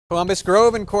Columbus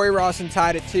Grove and Cory Rawson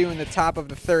tied at 2 in the top of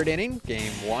the third inning,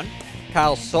 game 1.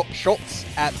 Kyle Schultz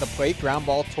at the plate, ground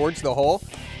ball towards the hole.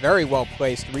 Very well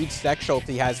placed. Reed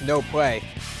Steckschulte has no play.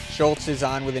 Schultz is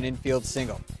on with an infield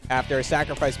single. After a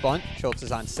sacrifice bunt, Schultz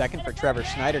is on second for Trevor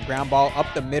Schneider. Ground ball up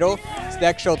the middle.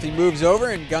 Steckschulte moves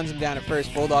over and guns him down at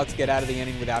first. Bulldogs get out of the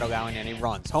inning without allowing any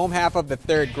runs. Home half of the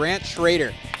third, Grant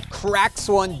Schrader cracks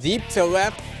one deep to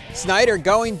left. Snyder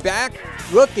going back,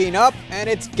 looking up, and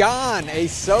it's gone. A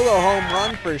solo home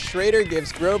run for Schrader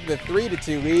gives Grove the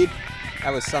 3-2 lead. That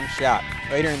was some shot.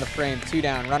 Later in the frame, 2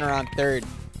 down, runner on third.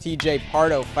 TJ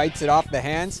Pardo fights it off the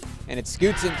hands, and it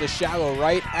scoots into shallow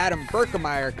right. Adam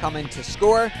Berkemeyer coming to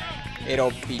score.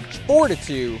 It'll be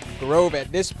 4-2 Grove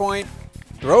at this point.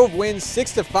 Grove wins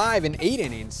 6-5 in 8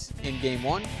 innings in game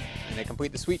 1, and they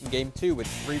complete the sweep in game 2 with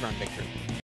a 3-run victory.